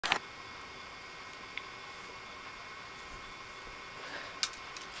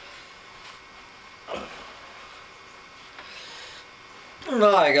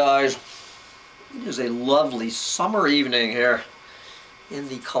Hi guys, it is a lovely summer evening here in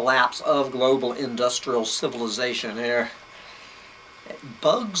the collapse of global industrial civilization here at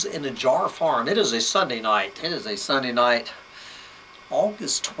Bugs in a Jar Farm. It is a Sunday night. It is a Sunday night,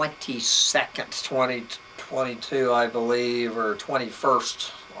 August 22nd, 2022, I believe, or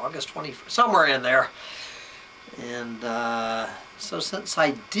 21st, August 21st, somewhere in there. And so since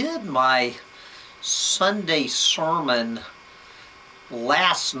I did my Sunday sermon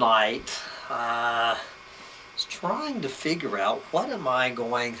last night, I was trying to figure out what am I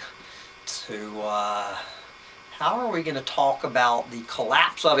going to, how are we going to talk about the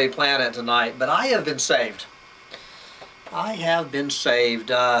collapse of a planet tonight? But I have been saved. I have been saved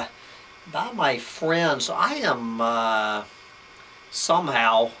by my friends. I am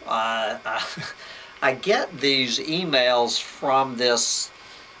somehow, I get these emails from this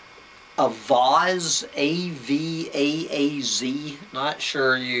Vows, A-V-A-A-Z. Not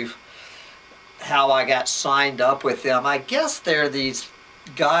sure how I got signed up with them. I guess they're these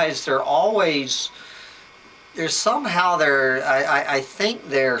guys, I think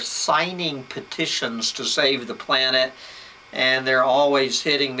they're signing petitions to save the planet, and they're always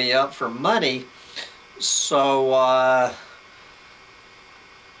hitting me up for money. So I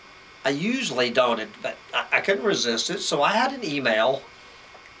usually don't, but I couldn't resist it, so I had an email.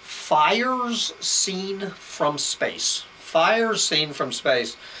 Fires seen from space. Fires seen from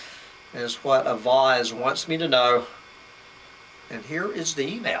space is what a Vows wants me to know. And here is the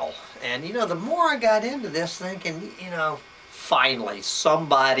email. And you know, the more I got into this thinking, you know, finally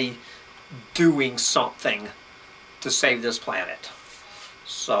somebody doing something to save this planet.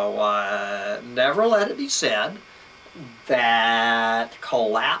 So never let it be said that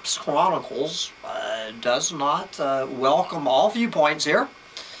Collapse Chronicles does not welcome all viewpoints here.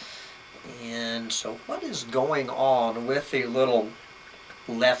 And so what is going on with the little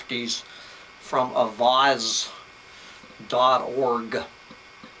lefties from Vows.org?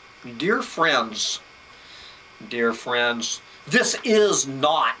 Dear friends, this is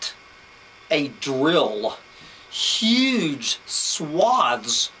not a drill. Huge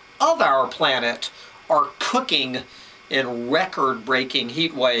swaths of our planet are cooking in record-breaking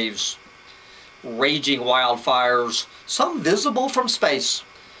heat waves. Raging wildfires, some visible from space,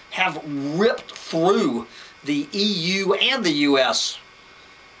 have ripped through the EU and the US.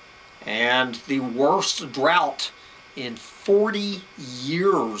 And the worst drought in 40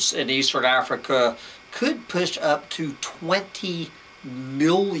 years in Eastern Africa could push up to 20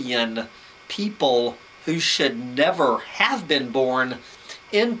 million people who should never have been born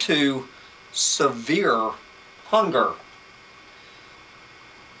into severe hunger.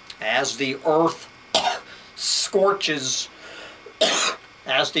 As the earth scorches,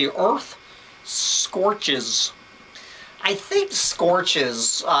 I think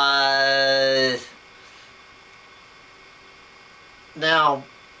scorches, now,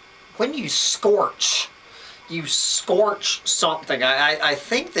 when you scorch something. I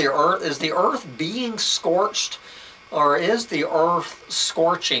think the earth, is the earth being scorched, or is the earth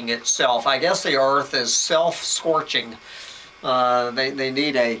scorching itself? I guess the earth is self-scorching. They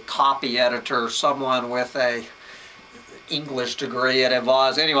need a copy editor, someone with a English degree at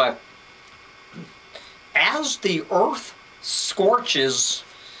Vows. Anyway, as the earth scorches,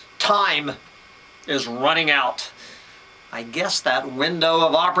 time is running out. I guess that window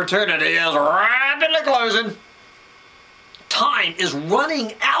of opportunity is rapidly closing. Time is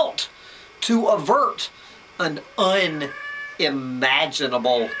running out to avert an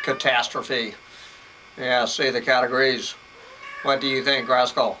unimaginable catastrophe. Yeah, see the categories. What do you think,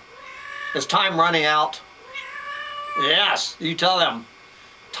 Rascal? Is time running out? Yes, you tell them.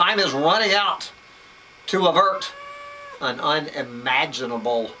 Time is running out to avert an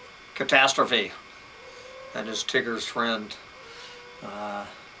unimaginable catastrophe. That is Tigger's friend,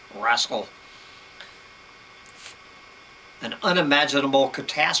 Rascal. An unimaginable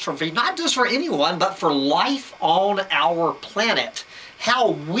catastrophe, not just for anyone, but for life on our planet.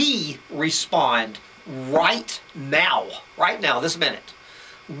 How we respond right now, this minute,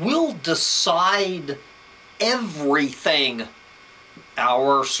 will decide everything.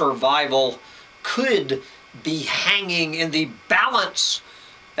 Our survival could be hanging in the balance!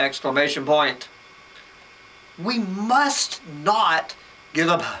 Exclamation point. We must not give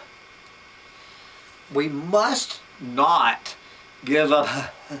up. We must not give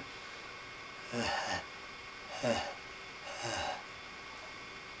up.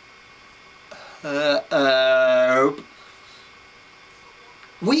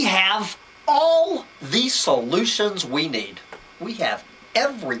 We have all the solutions we need. We have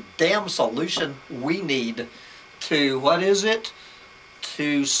every damn solution we need to, what is it?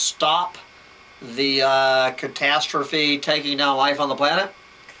 to stop the catastrophe taking down life on the planet?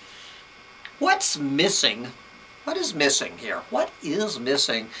 What's missing? What is missing here? What is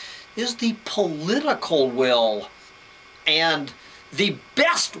missing is the political will. And the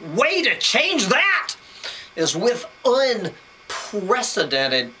best way to change that is with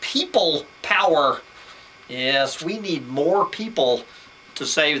unprecedented people power. Yes, we need more people to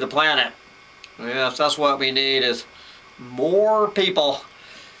save the planet. Yes, that's what we need, is more people.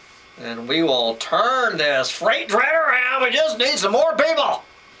 And we will turn this freight train around. We just need some more people.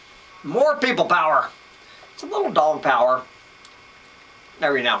 More people power. It's a little dog power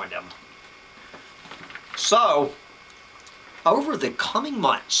every now and then. So, over the coming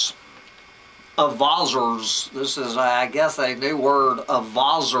months, avazers, this is, I guess, a new word,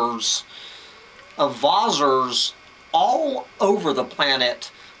 avazers all over the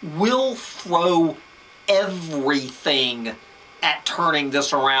planet will throw everything at turning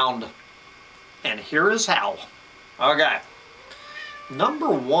this around. And here is how. Okay. Number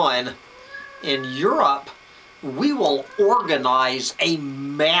one, in Europe, we will organize a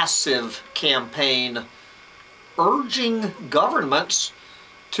massive campaign urging governments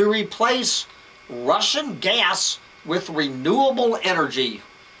to replace Russian gas with renewable energy,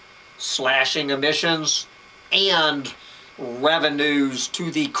 slashing emissions and revenues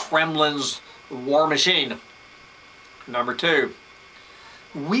to the Kremlin's war machine. Number two,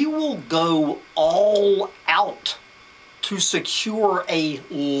 we will go all out to secure a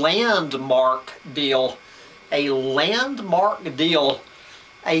landmark deal. A landmark deal.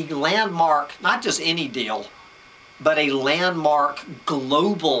 A landmark, not just any deal, but a landmark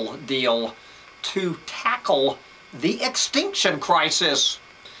global deal to tackle the extinction crisis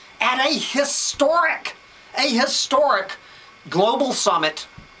at a historic global summit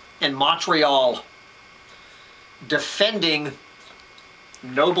in Montreal, defending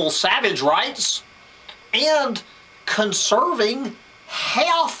noble savage rights and conserving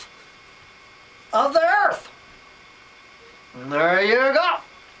half of the earth. There you go.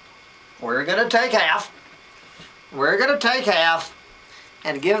 We're going to take half. We're going to take half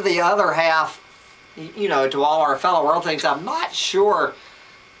and give the other half, you know, to all our fellow worldlings. I'm not sure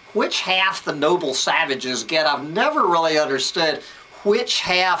which half the noble savages get. I've never really understood which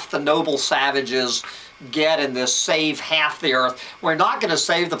half the noble savages get in this save half the earth. We're not going to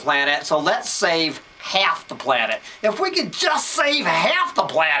save the planet, so let's save half the planet. If we could just save half the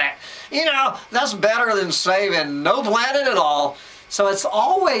planet, you know, that's better than saving no planet at all. So it's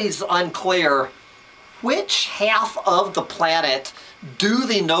always unclear which half of the planet do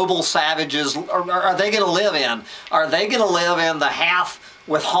the noble savages, are they going to live in? Are they going to live in the half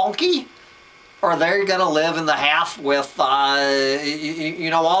with honky? Or are they going to live in the half with, you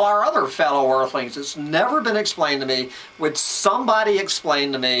know, all our other fellow earthlings? It's never been explained to me. Would somebody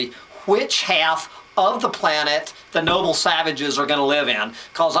explain to me which half of the planet the noble savages are going to live in?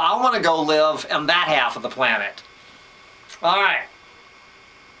 Because I want to go live in that half of the planet. All right.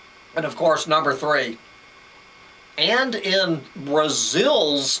 And of course, number three. And in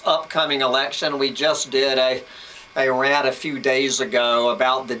Brazil's upcoming election, we just did a rant a few days ago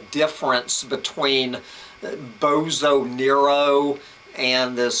about the difference between Bolsonaro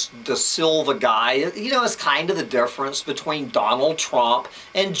and this Da Silva guy. You know, it's kind of the difference between Donald Trump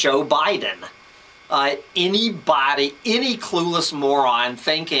and Joe Biden. Anybody, any clueless moron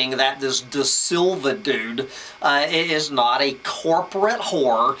thinking that this Da Silva dude is not a corporate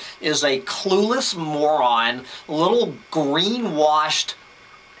whore, is a clueless moron, little greenwashed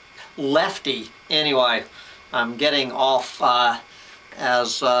lefty. Anyway, I'm getting off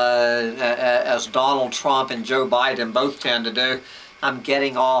as Donald Trump and Joe Biden both tend to do. I'm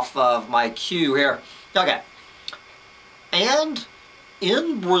getting off of my cue here. Okay. And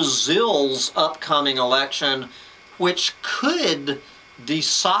in Brazil's upcoming election, which could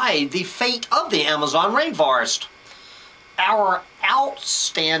decide the fate of the Amazon rainforest, our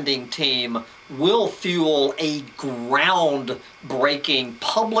outstanding team will fuel a groundbreaking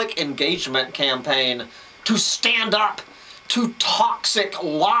public engagement campaign to stand up to toxic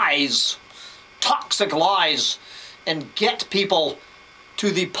lies, and get people to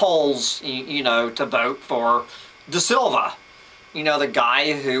the polls, you know, to vote for Da Silva. You know, the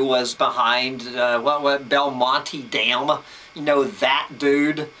guy who was behind, what Belmonte Dam, you know, that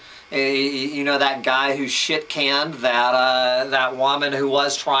dude. You know, that guy who shit-canned that woman who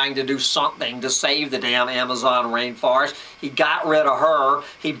was trying to do something to save the damn Amazon rainforest. He got rid of her.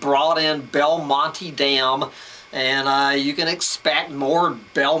 He brought in Belmonte Dam. And you can expect more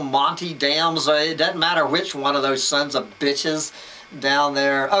Belmonte Dams. It doesn't matter which one of those sons of bitches down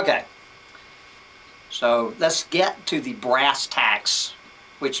there. Okay. So let's get to the brass tacks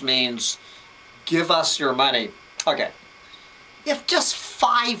which means give us your money. Okay, if just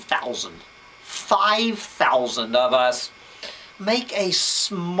 5,000 of us make a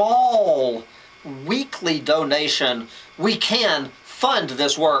small weekly donation, we can fund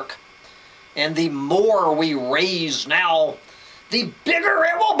this work. And the more we raise now, the bigger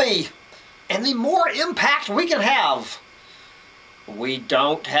it will be, and the more impact we can have. We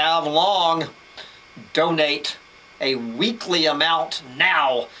don't have long. Donate a weekly amount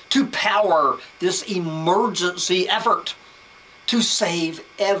now to power this emergency effort to save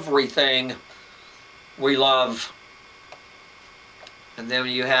everything we love. And then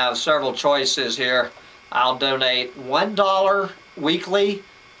you have several choices here. I'll donate $1 weekly.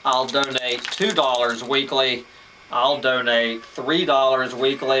 I'll donate $2 weekly. I'll donate $3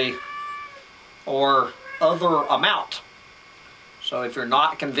 weekly, or other amount. So if you're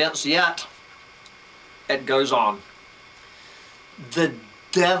not convinced yet, it goes on. The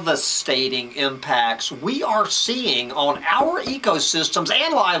devastating impacts we are seeing on our ecosystems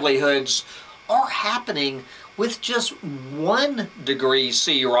and livelihoods are happening with just 1 degree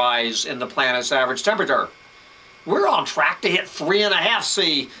C rise in the planet's average temperature. We're on track to hit 3.5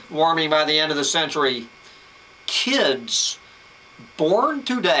 C warming by the end of the century. Kids born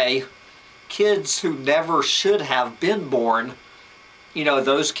today, kids who never should have been born, you know,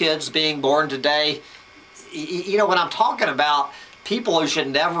 those kids being born today, you know, when I'm talking about people who should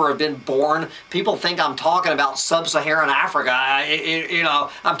never have been born, people think I'm talking about sub-Saharan Africa. You know,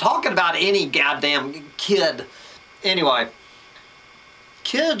 I'm talking about any goddamn kid. Anyway,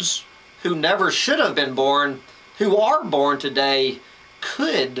 kids who never should have been born, who are born today,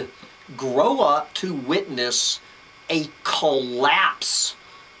 could grow up to witness a collapse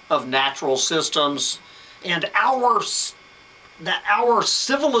of natural systems, and our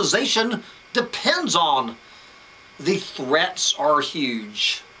civilization depends on. The threats are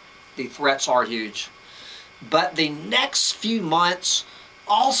huge. The threats are huge. But the next few months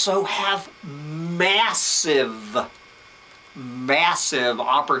also have massive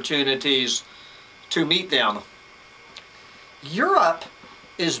opportunities to meet them. Europe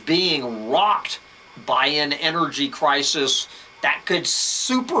is being rocked by an energy crisis that could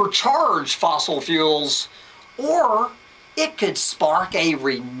supercharge fossil fuels, or it could spark a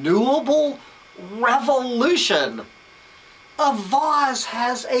renewable revolution. Vows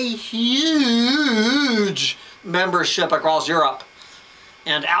has a huge membership across Europe,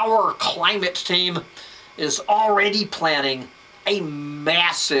 and our climate team is already planning a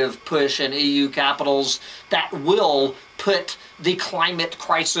massive push in EU capitals that will put the climate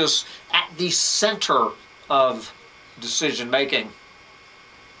crisis at the center of decision making.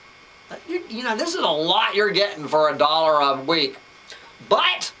 You know, this is a lot you're getting for $1 a week,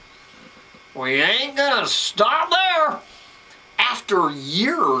 but we ain't gonna stop there. After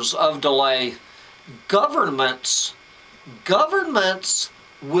years of delay, governments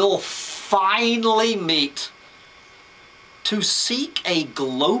will finally meet to seek a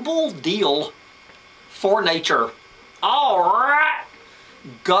global deal for nature. All right,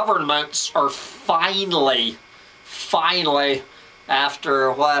 governments are finally,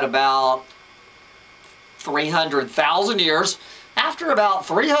 after what, about 300,000 years, after about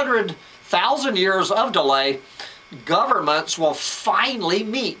 300,000 years of delay, governments will finally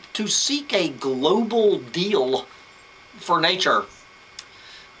meet to seek a global deal for nature.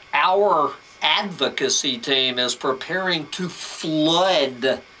 Our advocacy team is preparing to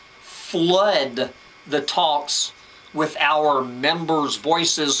flood the talks with our members'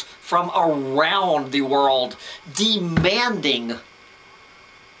 voices from around the world, demanding,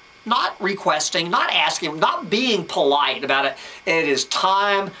 not requesting, not asking, not being polite about it. It is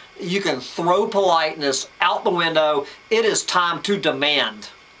time. You can throw politeness out the window. It is time to demand.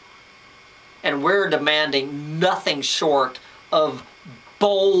 And we're demanding nothing short of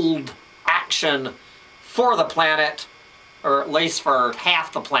bold action for the planet, or at least for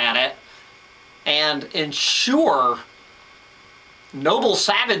half the planet, and ensure noble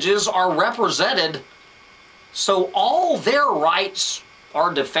savages are represented so all their rights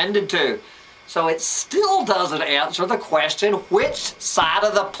are defended too. So it still doesn't answer the question, which side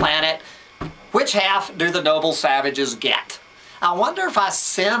of the planet, which half do the noble savages get? I wonder if I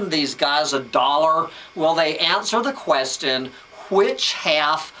send these guys $1, will they answer the question, which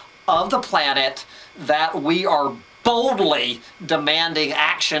half of the planet that we are boldly demanding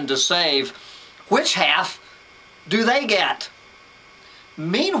action to save, which half do they get?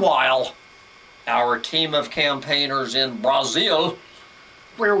 Meanwhile, our team of campaigners in Brazil,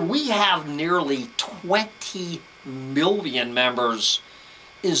 where we have nearly 20 million members,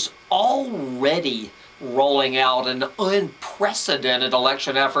 is already rolling out an unprecedented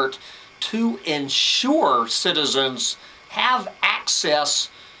election effort to ensure citizens have access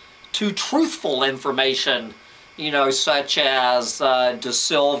to truthful information, such as De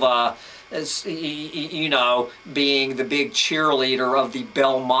Silva, being the big cheerleader of the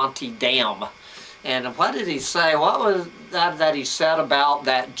Belmonte Dam. And what did he say? What was that he said about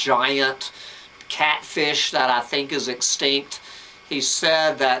that giant catfish that I think is extinct? He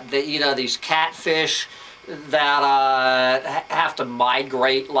said that these catfish that have to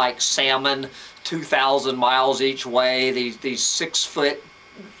migrate like salmon 2,000 miles each way, these 6 foot,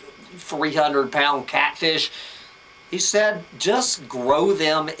 300-pound catfish. He said, just grow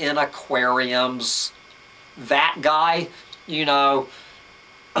them in aquariums. That guy,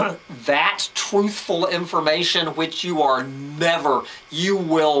 that truthful information which you will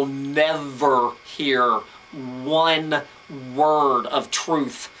never hear one word of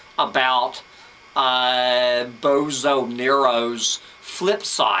truth about Bozo Nero's flip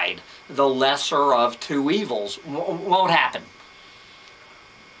side, the lesser of two evils. Won't happen.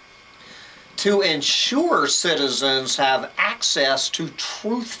 To ensure citizens have access to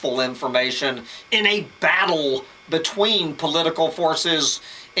truthful information in a battle between political forces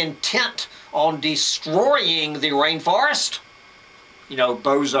intent on destroying the rainforest,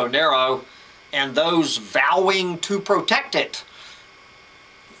 Bozo Nero, and those vowing to protect it.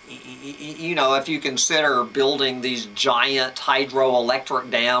 If you consider building these giant hydroelectric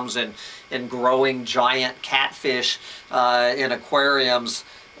dams and growing giant catfish in aquariums,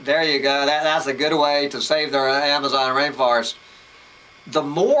 there you go. That's a good way to save the Amazon rainforest. The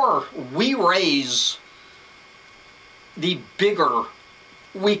more we raise, the bigger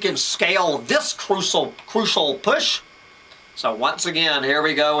we can scale this crucial push. So once again, here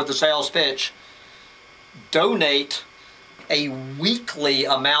we go with the sales pitch. Donate a weekly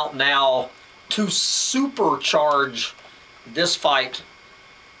amount now to supercharge this fight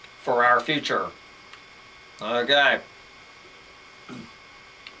for our future. Okay.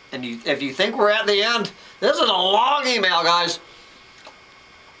 And if you think we're at the end, this is a long email, guys.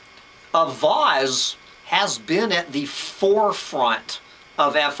 Vows has been at the forefront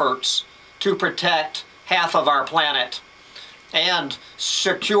of efforts to protect half of our planet and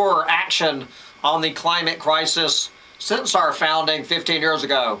secure action on the climate crisis since our founding 15 years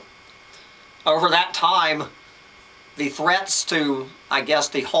ago. Over that time, the threats to, I guess,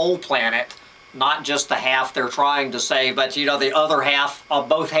 the whole planet, not just the half they're trying to save, but the other half of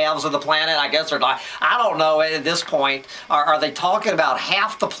both halves of the planet, I guess they're not. I don't know at this point. Are they talking about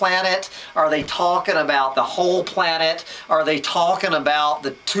half the planet? Are they talking about the whole planet? Are they talking about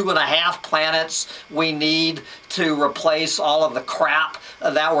the 2.5 planets we need to replace all of the crap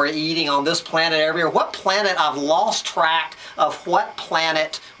that we're eating on this planet every year? What planet? I've lost track of what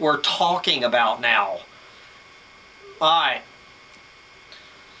planet we're talking about now. All right.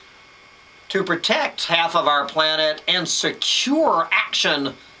 To protect half of our planet and secure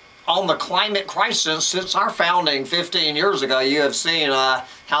action on the climate crisis since our founding 15 years ago. You have seen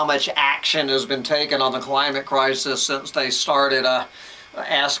how much action has been taken on the climate crisis since they started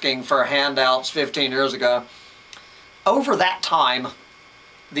asking for handouts 15 years ago. Over that time,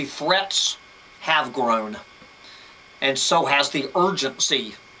 the threats have grown, and so has the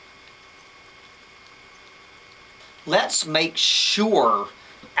urgency. Let's make sure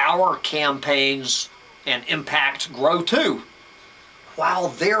our campaigns and impact grow too, while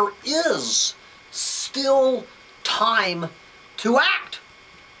there is still time to act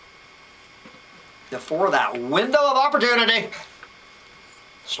before that window of opportunity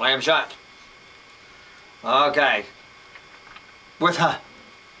slam shut. Okay. With hope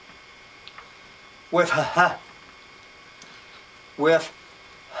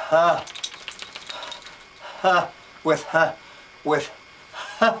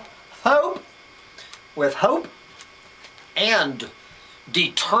and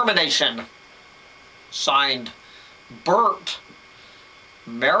determination. Signed, Bert,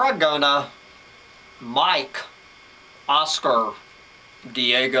 Maragona, Mike, Oscar,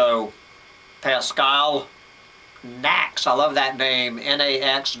 Diego, Pascal, Nax. I love that name,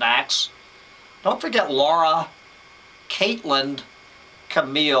 N-A-X, Nax. Don't forget Laura, Caitlin,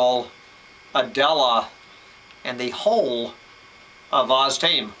 Camille, Adela, and the whole of Vows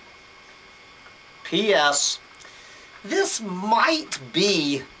team. P.S. This might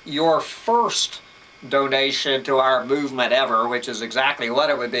be your first donation to our movement ever, which is exactly what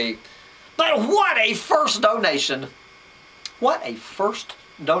it would be. But what a first donation! What a first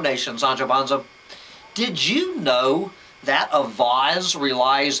donation, Sancho Panza. Did you know that Vows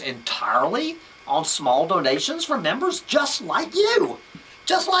relies entirely on small donations from members just like you?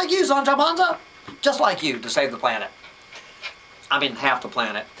 Just like you, Sancho Panza. just like you, to save the planet. I mean, half the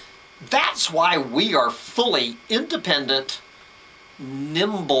planet. That's why we are fully independent,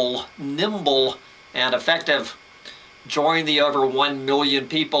 nimble, and effective. Join the over 1 million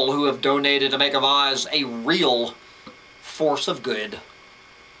people who have donated to make of Oz a real force of good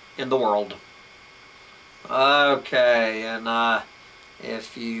in the world. Okay, and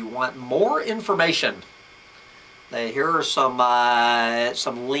if you want more information, here are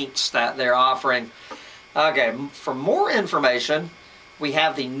some links that they're offering. Okay, for more information, we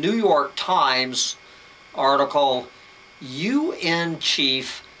have the New York Times article, UN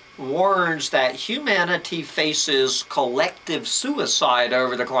Chief warns that humanity faces collective suicide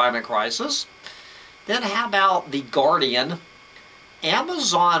over the climate crisis. Then how about The Guardian?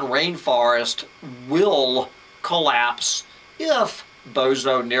 Amazon rainforest will collapse if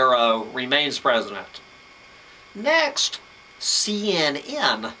Bozo Nero remains president. Next,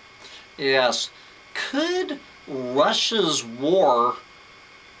 CNN. Yes, could Russia's war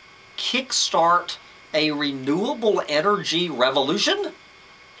kickstart a renewable energy revolution?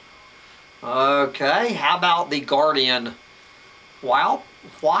 Okay, how about The Guardian?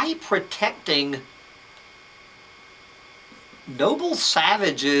 Why protecting noble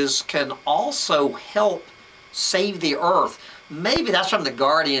savages can also help save the earth? Maybe that's from The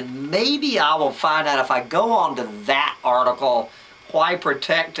Guardian. Maybe I will find out if I go on to that article, why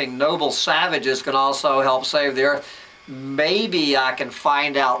protecting noble savages can also help save the earth. Maybe I can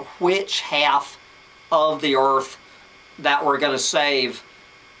find out which half of the earth that we're going to save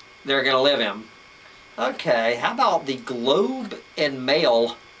they're going to live in. Okay, how about the Globe and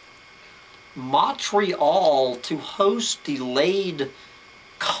Mail? Montreal to host delayed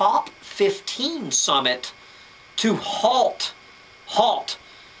COP15 summit to halt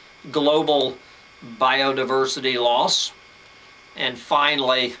global biodiversity loss. And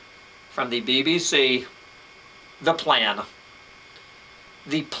finally, from the BBC, the plan.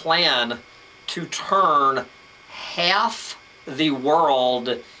 The plan to turn half the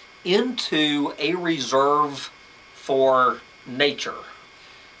world into a reserve for nature.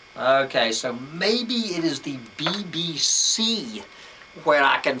 Okay, so maybe it is the BBC where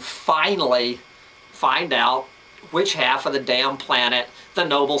I can finally find out which half of the damn planet the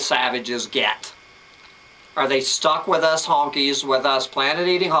noble savages get. Are they stuck with us honkies, with us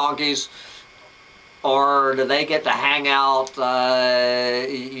planet-eating honkies, or do they get to hang out,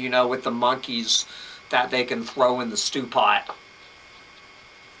 you know, with the monkeys that they can throw in the stew pot?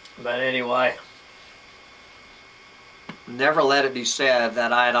 But anyway, never let it be said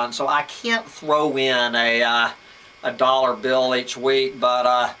that I done. So I can't throw in a dollar bill each week,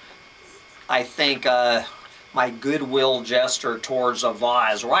 but I think my goodwill gesture towards a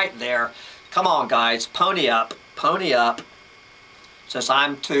Vows right there. Come on, guys, pony up, pony up. Since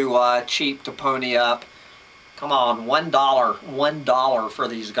I'm too cheap to pony up, come on, $1 for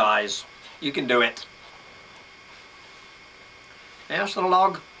these guys. You can do it. Yes, little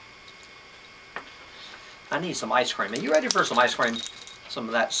dog. I need some ice cream. Are you ready for some ice cream? Some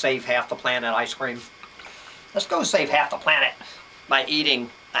of that save half the planet ice cream. Let's go save half the planet by eating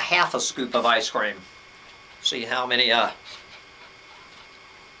a half a scoop of ice cream. See how many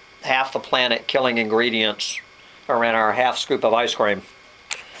half the planet killing ingredients are in our half scoop of ice cream.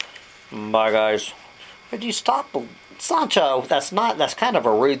 Bye, guys. Would you stop, Sancho? That's kind of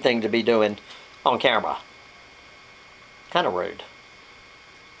a rude thing to be doing on camera. Kind of rude.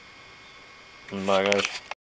 Bye, guys.